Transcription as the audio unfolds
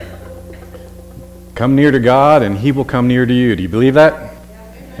come near to God and He will come near to you. Do you believe that?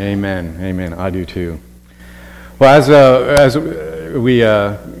 Amen. Amen. I do too. Well, as we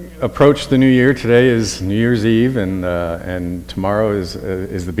approach the new year, today is New Year's Eve, and tomorrow is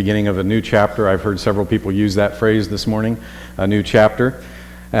the beginning of a new chapter. I've heard several people use that phrase this morning, a new chapter.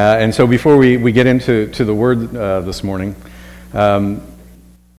 And so before we get into the word this morning,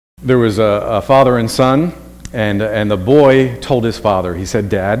 there was a father and son, and the boy told his father, he said,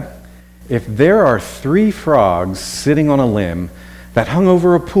 "Dad, if there are 3 frogs sitting on a limb that hung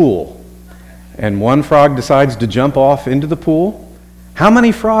over a pool, and one frog decides to jump off into the pool, how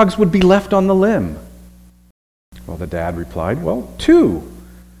many frogs would be left on the limb?" Well, the dad replied, "Well, 2.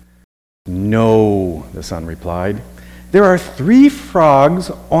 "No," the son replied. There are 3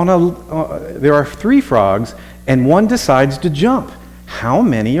 frogs and one decides to jump. How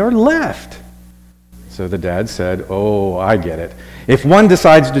many are left?" So the dad said, "Oh, I get it. If one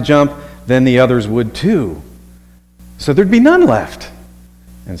decides to jump, then the others would too. So there'd be none left."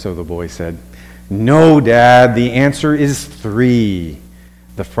 And so the boy said, "No, Dad, the answer is 3.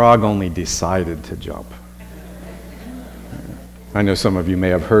 The frog only decided to jump." I know some of you may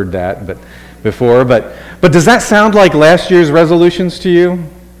have heard that before, but does that sound like last year's resolutions to you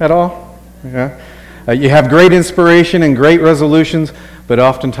at all? Yeah. You have great inspiration and great resolutions, but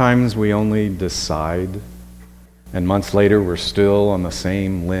oftentimes we only decide, and months later we're still on the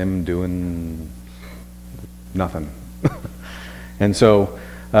same limb doing nothing. And so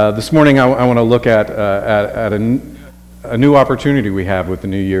this morning I want to look at a new opportunity we have with the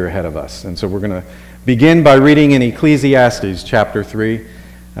new year ahead of us. And so we're going to begin by reading in Ecclesiastes chapter 3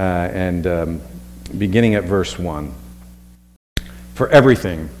 and beginning at verse 1. "For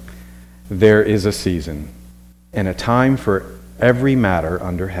everything there is a season, and a time for every matter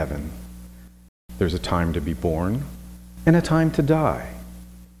under heaven. There's a time to be born, and a time to die.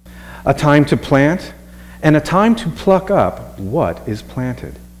 A time to plant, and a time to pluck up what is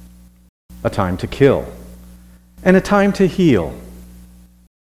planted. A time to kill, and a time to heal.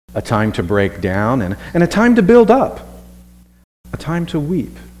 A time to break down, and a time to build up. A time to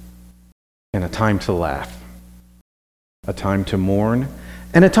weep, and a time to laugh. A time to mourn,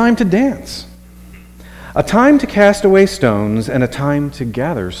 and a time to dance. A time to cast away stones, and a time to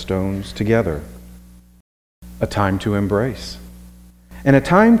gather stones together. A time to embrace, and a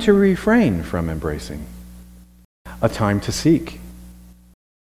time to refrain from embracing. A time to seek,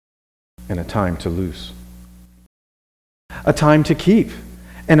 and a time to loose. A time to keep,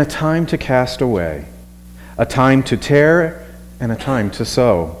 and a time to cast away. A time to tear, and a time to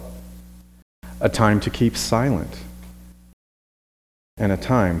sow. A time to keep silent, and a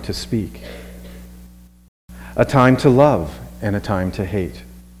time to speak. A time to love, and a time to hate.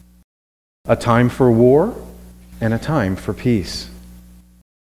 A time for war, and a time for peace.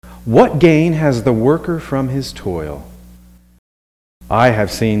 What gain has the worker from his toil? I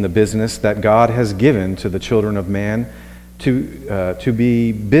have seen the business that God has given to the children of man to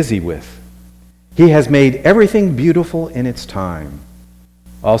be busy with. He has made everything beautiful in its time.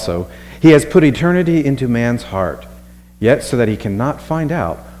 Also, He has put eternity into man's heart, yet so that he cannot find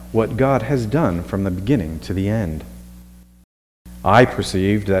out what God has done from the beginning to the end. I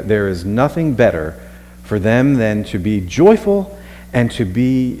perceived that there is nothing better for them than to be joyful and to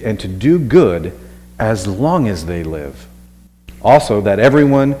do good as long as they live. Also, that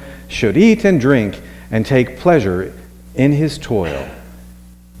everyone should eat and drink and take pleasure in his toil.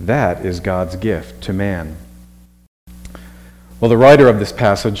 That is God's gift to man. Well, the writer of this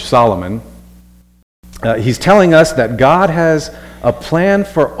passage, Solomon, he's telling us that God has a plan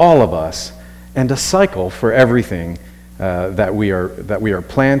for all of us and a cycle for everything that we are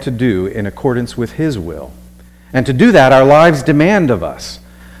planned to do in accordance with His will. And to do that, our lives demand of us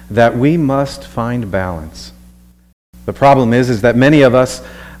that we must find balance. The problem is that many of us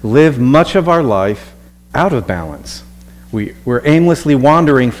live much of our life out of balance. We're aimlessly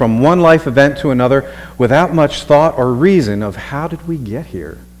wandering from one life event to another without much thought or reason of how did we get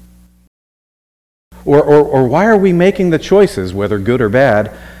here? Or why are we making the choices, whether good or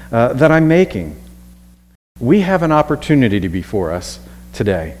bad, that I'm making? We have an opportunity before us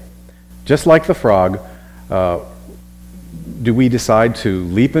today. Just like the frog, do we decide to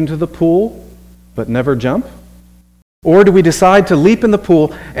leap into the pool but never jump? Or do we decide to leap in the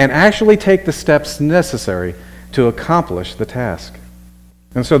pool and actually take the steps necessary to accomplish the task?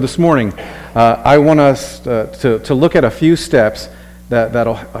 And so this morning, I want us to look at a few steps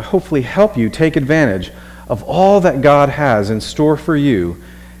that'll hopefully help you take advantage of all that God has in store for you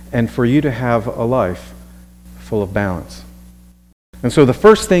and for you to have a life full of balance. And so the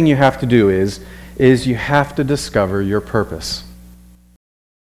first thing you have to do is you have to discover your purpose.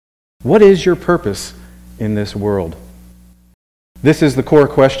 What is your purpose in this world? This is the core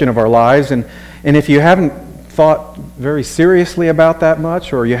question of our lives, and if you haven't thought very seriously about that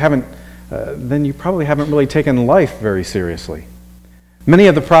much, or you haven't, then you probably haven't really taken life very seriously. Many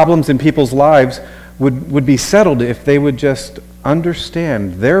of the problems in people's lives would be settled if they would just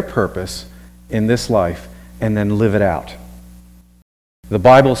understand their purpose in this life and then live it out. The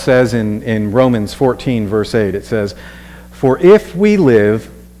Bible says in Romans 14, verse 8, it says, "For if we live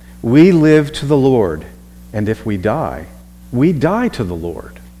to the Lord, and if we die to the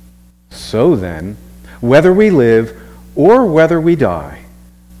Lord. So then, whether we live or whether we die,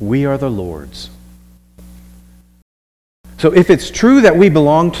 we are the Lord's." So if it's true that we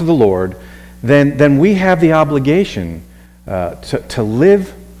belong to the Lord, then we have the obligation to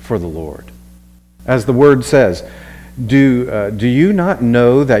live for the Lord. As the Word says, do you not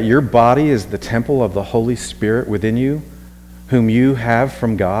know that your body is the temple of the Holy Spirit within you, whom you have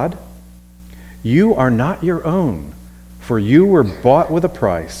from God? You are not your own, for you were bought with a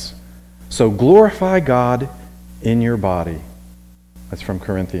price. So glorify God in your body. That's from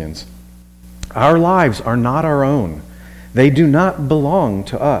Corinthians. Our lives are not our own. They do not belong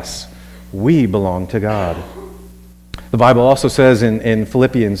to us. We belong to God. The Bible also says in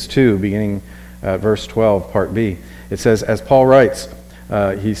Philippians 2, beginning verse 12, part B, it says, as Paul writes,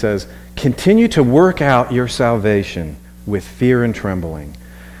 he says, "Continue to work out your salvation with fear and trembling,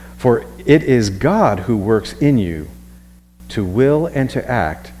 for it is God who works in you to will and to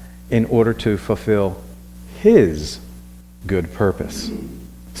act in order to fulfill His good purpose."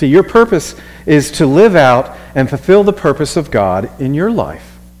 See, your purpose is to live out and fulfill the purpose of God in your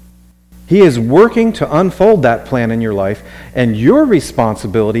life. He is working to unfold that plan in your life, and your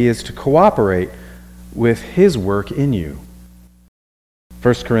responsibility is to cooperate with His work in you.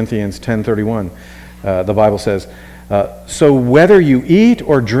 1 Corinthians 10:31, the Bible says, "So whether you eat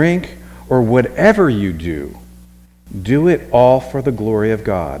or drink or whatever you do it all for the glory of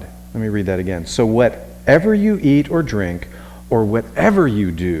God." Let me read that again. "So whatever you eat or drink or whatever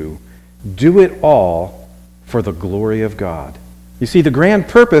you do it all for the glory of God." You see, the grand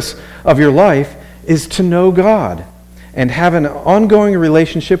purpose of your life is to know God and have an ongoing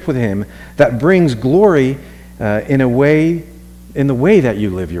relationship with Him that brings glory in the way that you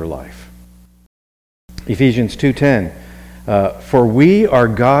live your life. Ephesians 2:10, "For we are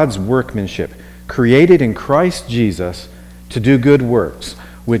God's workmanship, created in Christ Jesus to do good works,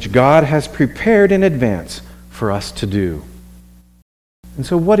 which God has prepared in advance for us to do." And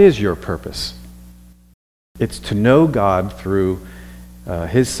so what is your purpose? It's to know God through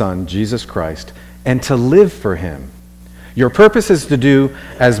His Son, Jesus Christ, and to live for Him. Your purpose is to do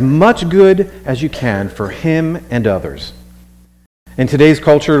as much good as you can for Him and others. In today's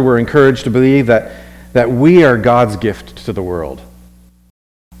culture, we're encouraged to believe that we are God's gift to the world.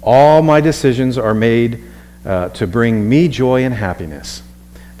 All my decisions are made to bring me joy and happiness.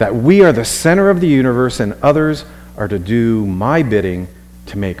 That we are the center of the universe and others are to do my bidding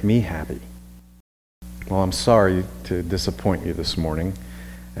to make me happy. Well, I'm sorry to disappoint you this morning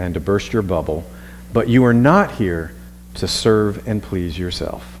and to burst your bubble, but you are not here to serve and please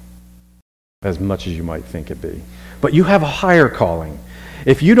yourself, as much as you might think it be. But you have a higher calling.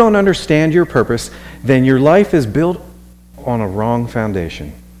 If you don't understand your purpose, then your life is built on a wrong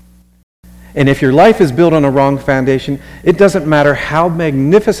foundation. And if your life is built on a wrong foundation, it doesn't matter how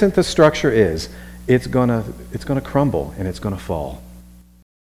magnificent the structure is, it's gonna crumble and it's gonna fall.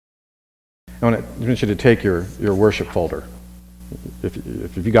 I want you to take your worship folder,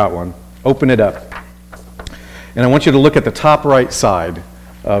 if you got one, open it up. And I want you to look at the top right side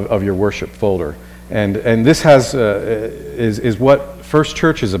of your worship folder. And this is what First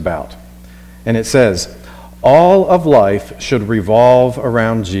Church is about. And it says, "All of life should revolve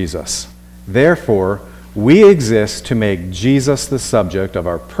around Jesus. Therefore, we exist to make Jesus the subject of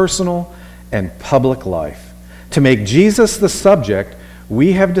our personal and public life. To make Jesus the subject,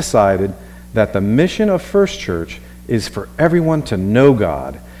 we have decided that the mission of First Church is for everyone to know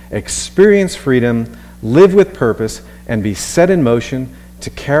God, experience freedom, live with purpose, and be set in motion to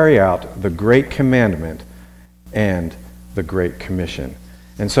carry out the Great Commandment and the Great Commission."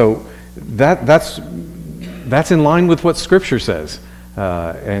 And so that's in line with what Scripture says.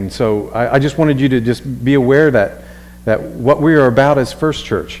 And so I just wanted you to just be aware that what we are about as First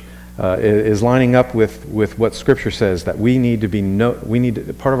Church is lining up with what Scripture says, that we need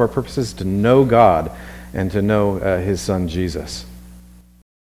to part of our purpose is to know God and to know His Son Jesus.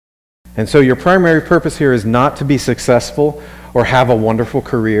 And so your primary purpose here is not to be successful or have a wonderful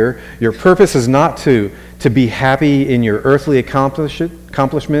career. Your purpose is not to be happy in your earthly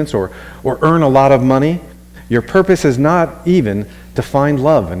accomplishments or earn a lot of money. Your purpose is not even to find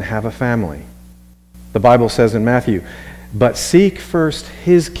love and have a family. The Bible says in Matthew, "But seek first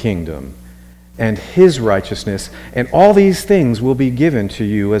his kingdom and his righteousness, and all these things will be given to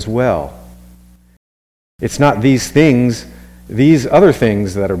you as well." It's not these things, these other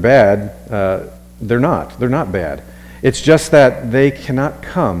things that are bad, they're not bad. It's just that they cannot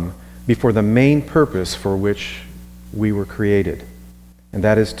come before the main purpose for which we were created. And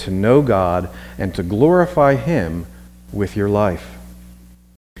that is to know God and to glorify him with your life.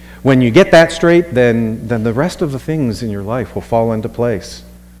 When you get that straight, then the rest of the things in your life will fall into place.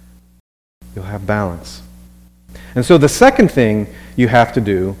 You'll have balance. And so the second thing you have to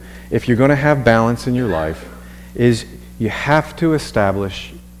do if you're going to have balance in your life is you have to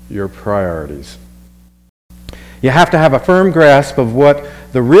establish your priorities. You have to have a firm grasp of what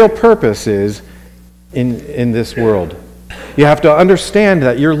the real purpose is in this world. You have to understand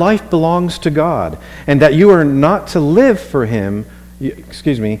that your life belongs to God and that you are not to live for him,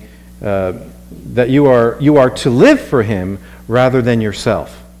 that you are to live for him rather than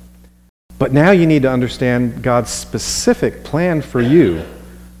yourself. But now you need to understand God's specific plan for you.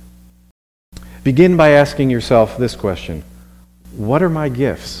 Begin by asking yourself this question: what are my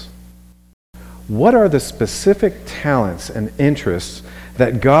gifts? What are the specific talents and interests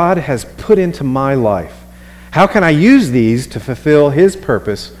that God has put into my life? How can I use these to fulfill his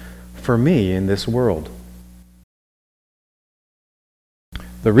purpose for me in this world?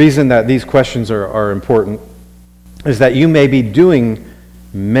 The reason that these questions are important is that you may be doing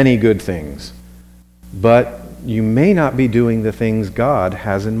many good things, but you may not be doing the things God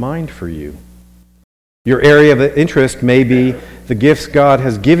has in mind for you. Your area of interest may be the gifts God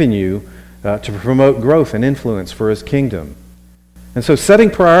has given you to promote growth and influence for his kingdom. And so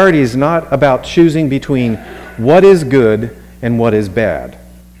setting priority is not about choosing between what is good and what is bad.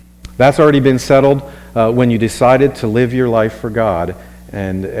 That's already been settled when you decided to live your life for God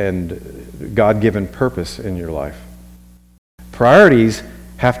and God-given purpose in your life. Priorities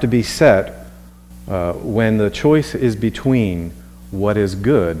have to be set when the choice is between what is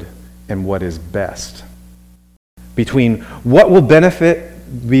good and what is best. Between what will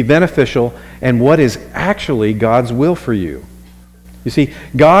be beneficial and what is actually God's will for you. You see,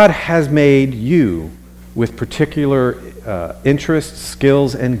 God has made you with particular interests,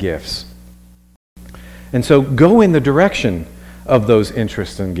 skills, and gifts. And so go in the direction of those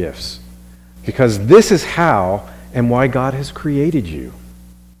interests and gifts, because this is how and why God has created you.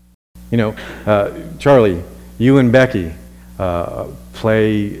 You know, Charlie, you and Becky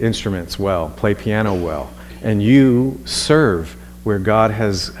play instruments well, play piano well, and you serve where God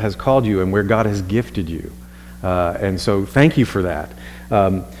has called you and where God has gifted you. And so thank you for that.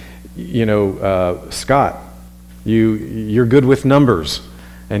 Scott, you're good with numbers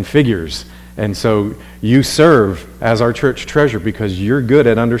and figures. And so you serve as our church treasurer because you're good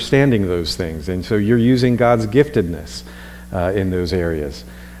at understanding those things. And so you're using God's giftedness in those areas.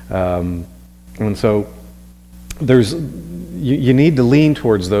 And so you need to lean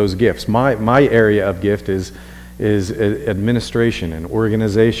towards those gifts. My area of gift is administration and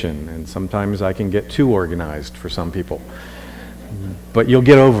organization, and sometimes I can get too organized for some people. But you'll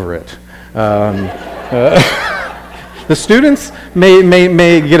get over it. The students may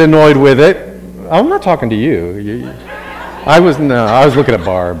get annoyed with it. I'm not talking to you. I was looking at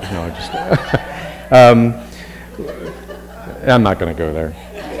Barb. No, I'm not going to go there.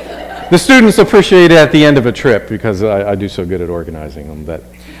 The students appreciate it at the end of a trip because I do so good at organizing them.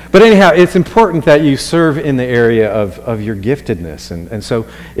 But anyhow, it's important that you serve in the area of your giftedness. And so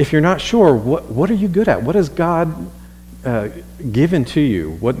if you're not sure, what are you good at? What has God given to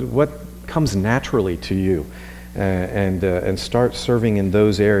you? What comes naturally to you? And start serving in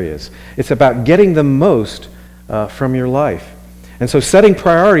those areas. It's about getting the most from your life. And so setting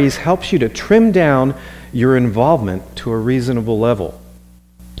priorities helps you to trim down your involvement to a reasonable level.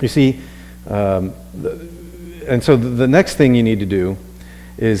 You see, and so the next thing you need to do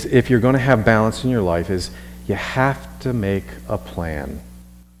is, if you're going to have balance in your life, is you have to make a plan.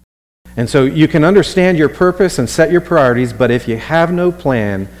 And so you can understand your purpose and set your priorities, but if you have no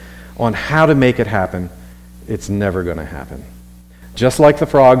plan on how to make it happen, it's never going to happen. Just like the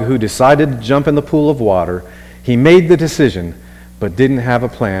frog who decided to jump in the pool of water, he made the decision, but didn't have a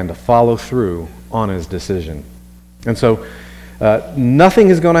plan to follow through on his decision. And so nothing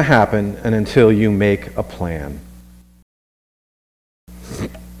is going to happen until you make a plan.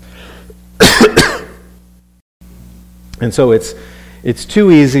 And so it's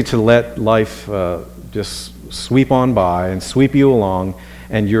too easy to let life just sweep on by and sweep you along,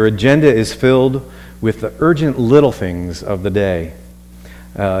 and your agenda is filled with the urgent little things of the day.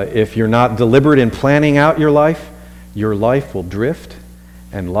 If you're not deliberate in planning out your life, your life will drift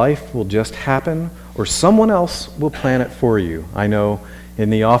and life will just happen, or someone else will plan it for you. I know in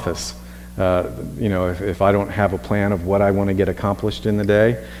the office, if I don't have a plan of what I want to get accomplished in the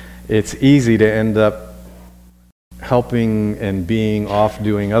day, it's easy to end up helping and being off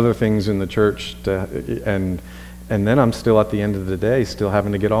doing other things in the church, and then I'm still at the end of the day still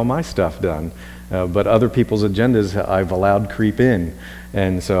having to get all my stuff done. But other people's agendas I've allowed creep in.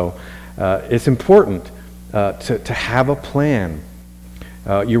 And so it's important to have a plan.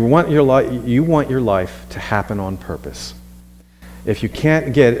 You want your life to happen on purpose. If you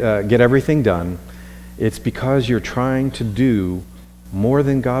can't get everything done, it's because you're trying to do more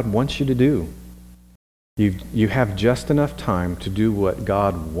than God wants you to do. You have just enough time to do what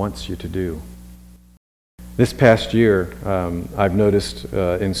God wants you to do. This past year, I've noticed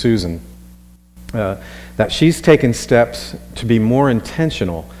in Susan that she's taken steps to be more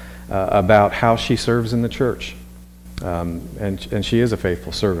intentional about how she serves in the church. And she is a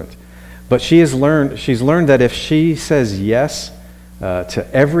faithful servant. But she's learned that if she says yes to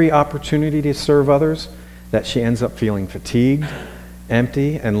every opportunity to serve others, that she ends up feeling fatigued,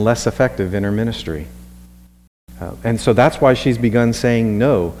 empty, and less effective in her ministry. And so that's why she's begun saying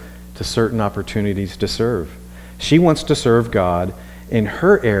no to certain opportunities to serve. She wants to serve God in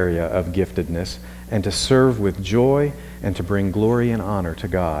her area of giftedness and to serve with joy and to bring glory and honor to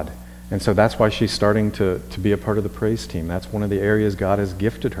God. And so that's why she's starting to be a part of the praise team. That's one of the areas God has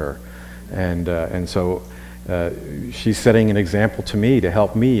gifted her. And so she's setting an example to me to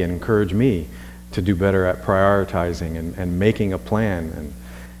help me and encourage me to do better at prioritizing and making a plan.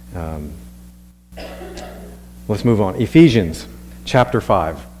 And let's move on. Ephesians chapter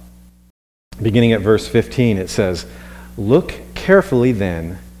 5. Beginning at verse 15, it says, "Look carefully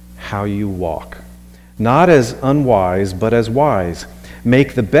then how you walk, not as unwise, but as wise.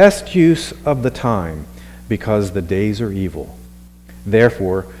 Make the best use of the time, because the days are evil.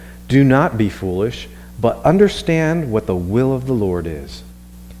 Therefore, do not be foolish, but understand what the will of the Lord is.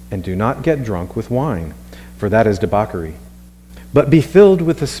 And do not get drunk with wine, for that is debauchery. But be filled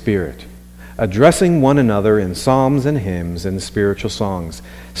with the Spirit, addressing one another in psalms and hymns and spiritual songs,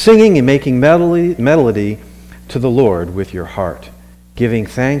 singing and making melody to the Lord with your heart, giving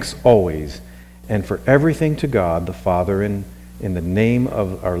thanks always and for everything to God the Father in the name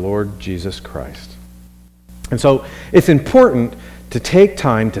of our Lord Jesus Christ." And so it's important to take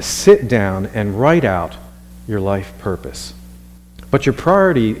time to sit down and write out your life purpose. But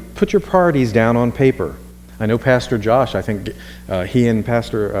put your priorities down on paper. I know Pastor Josh, I think he and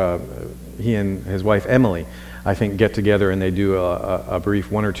his wife Emily, I think, get together and they do a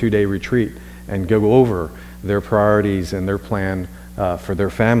brief 1 or 2 day retreat and go over their priorities and their plan for their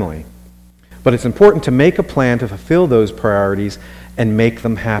family. But it's important to make a plan to fulfill those priorities and make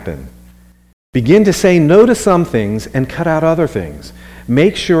them happen. Begin to say no to some things and cut out other things.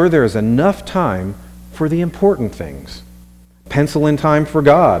 Make sure there is enough time for the important things. Pencil in time for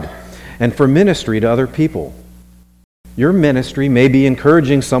God and for ministry to other people. Your ministry may be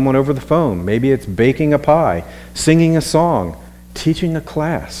encouraging someone over the phone. Maybe it's baking a pie, singing a song, teaching a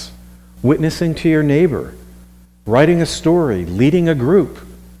class, witnessing to your neighbor, writing a story, leading a group.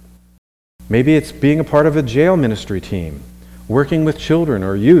 Maybe it's being a part of a jail ministry team, working with children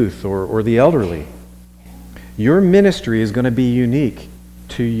or youth or the elderly. Your ministry is going to be unique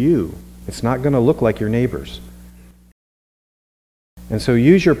to you. It's not going to look like your neighbor's. And so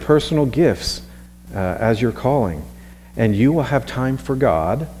use your personal gifts as your calling, and you will have time for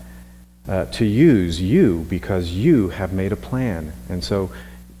God to use you because you have made a plan. And so,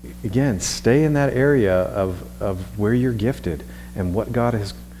 again, stay in that area of where you're gifted and what God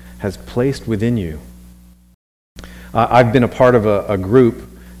has placed within you. I've been a part of a group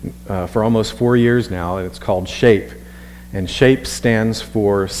for almost 4 years now, and it's called SHAPE. And SHAPE stands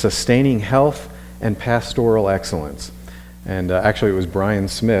for Sustaining Health and Pastoral Excellence. And actually it was Brian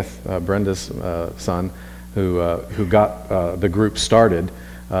Smith, Brenda's son, who got the group started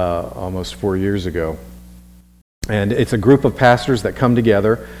almost 4 years ago. And it's a group of pastors that come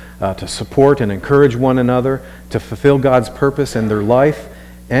together to support and encourage one another to fulfill God's purpose in their life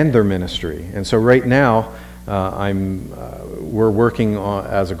and their ministry. And so right now, we're working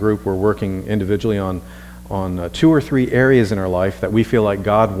as a group. We're working individually on 2 or 3 areas in our life that we feel like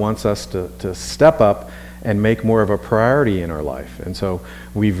God wants us to step up and make more of a priority in our life. And so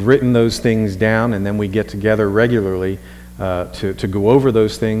we've written those things down, and then we get together regularly to go over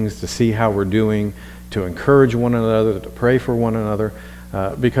those things, to see how we're doing, to encourage one another, to pray for one another,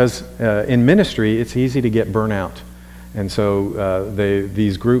 because in ministry it's easy to get burnout. And so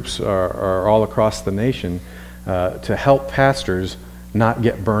these groups are all across the nation to help pastors not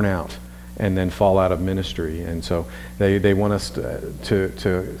get burnout and then fall out of ministry. And so they want us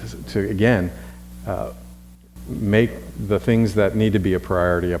to again, make the things that need to be a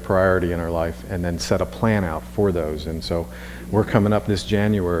priority in our life, and then set a plan out for those. And so we're coming up this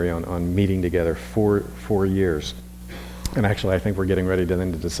January on meeting together for 4 years. And actually, I think we're getting ready to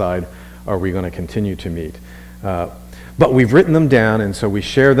then to decide, are we going to continue to meet? But we've written them down, and so we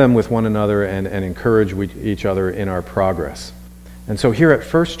share them with one another and encourage each other in our progress. And so here at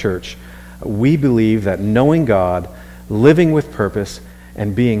First Church, we believe that knowing God, living with purpose,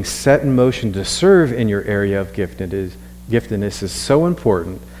 and being set in motion to serve in your area of giftedness is so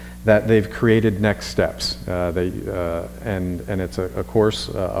important that they've created Next Steps. And it's a course,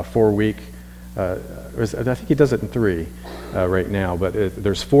 a 4-week. I think he does it in 3 right now, but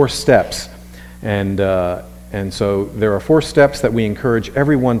there's 4 steps, and so there are 4 steps that we encourage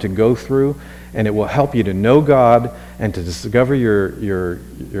everyone to go through, and it will help you to know God and to discover your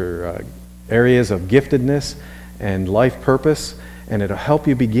areas of giftedness and life purpose, and it'll help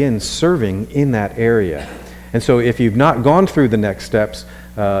you begin serving in that area. And so if you've not gone through the Next Steps,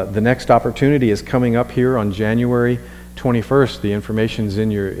 the next opportunity is coming up here on January 21st. The information's in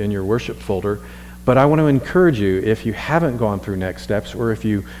your worship folder. But I want to encourage you, if you haven't gone through Next Steps, or if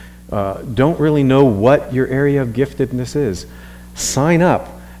you don't really know what your area of giftedness is, sign up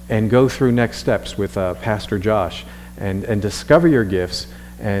and go through Next Steps with Pastor Josh and discover your gifts,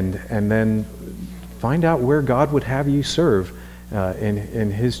 and then find out where God would have you serve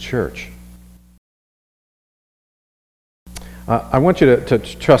in His church. I want you to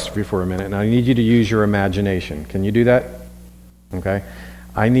trust me for a minute, and I need you to use your imagination. Can you do that? Okay.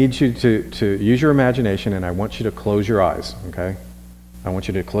 I need you to use your imagination, and I want you to close your eyes. Okay. I want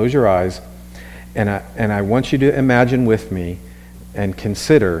you to close your eyes, and I want you to imagine with me and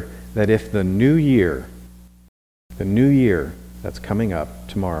consider that if the new year that's coming up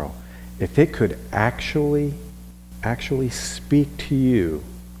tomorrow, if it could actually speak to you,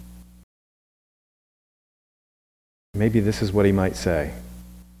 maybe this is what he might say.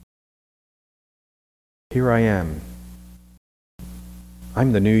 Here I am.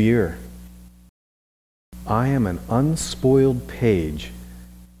 I'm the new year. I am an unspoiled page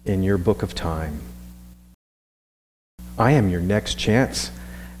in your book of time. I am your next chance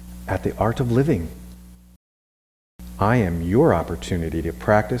at the art of living. I am your opportunity to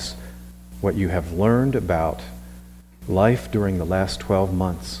practice what you have learned about life during the last 12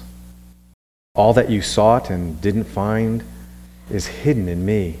 months. All that you sought and didn't find is hidden in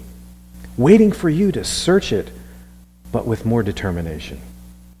me, waiting for you to search it, but with more determination.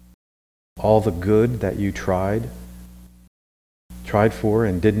 All the good that you tried for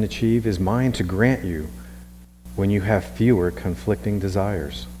and didn't achieve is mine to grant you when you have fewer conflicting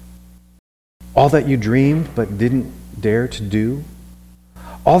desires. All that you dreamed but didn't dare to do,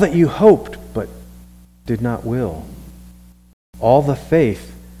 all that you hoped but did not will, all the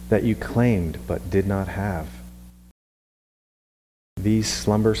faith that you claimed but did not have. These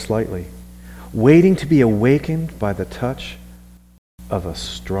slumber slightly, waiting to be awakened by the touch of a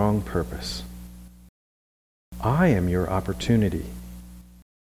strong purpose. I am your opportunity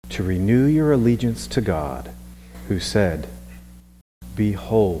to renew your allegiance to God, who said,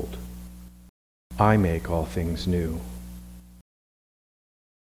 "Behold, I make all things new."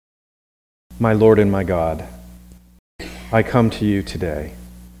 My Lord and my God, I come to you today.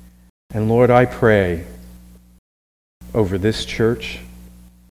 And Lord, I pray over this church,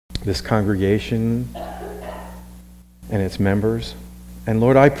 this congregation, and its members. And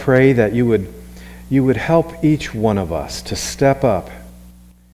Lord, I pray that you would help each one of us to step up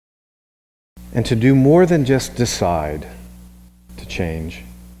and to do more than just decide to change,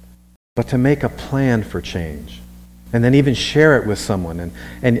 but to make a plan for change, and then even share it with someone,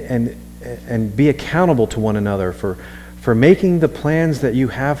 and be accountable to one another for making the plans that you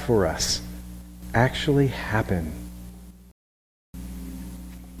have for us actually happen.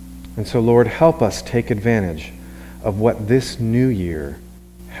 And so, Lord, help us take advantage of what this new year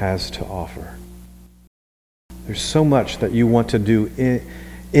has to offer. There's so much that you want to do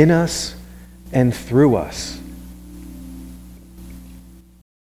in us and through us.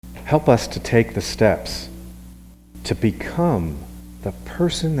 Help us to take the steps to become the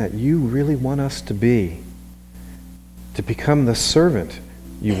person that you really want us to be, to become the servant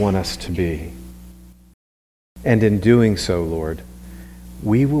you want us to be. And in doing so, Lord,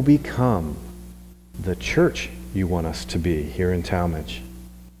 we will become the church you want us to be here in Talmadge.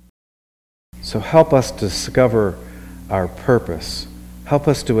 So help us discover our purpose. Help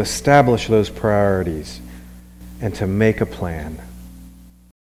us to establish those priorities and to make a plan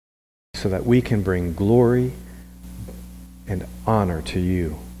so that we can bring glory and honor to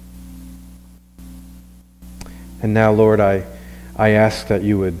you. And now, Lord, I ask that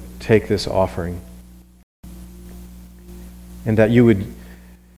you would take this offering and that you would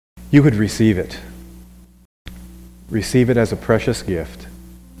receive it. Receive it as a precious gift.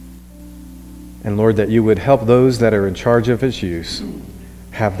 And Lord, that you would help those that are in charge of its use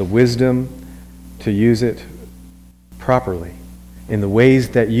have the wisdom to use it properly in the ways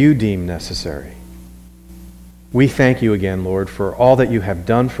that you deem necessary. We thank you again, Lord, for all that you have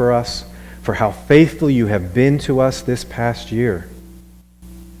done for us, for how faithful you have been to us this past year.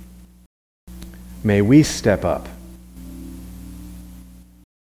 May we step up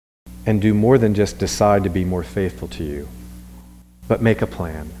and do more than just decide to be more faithful to you, but make a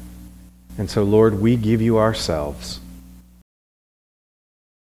plan. And so, Lord, we give you ourselves.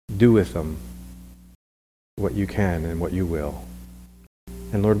 Do with them what you can and what you will.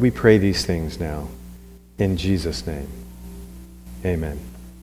 And Lord, we pray these things now in Jesus' name. Amen.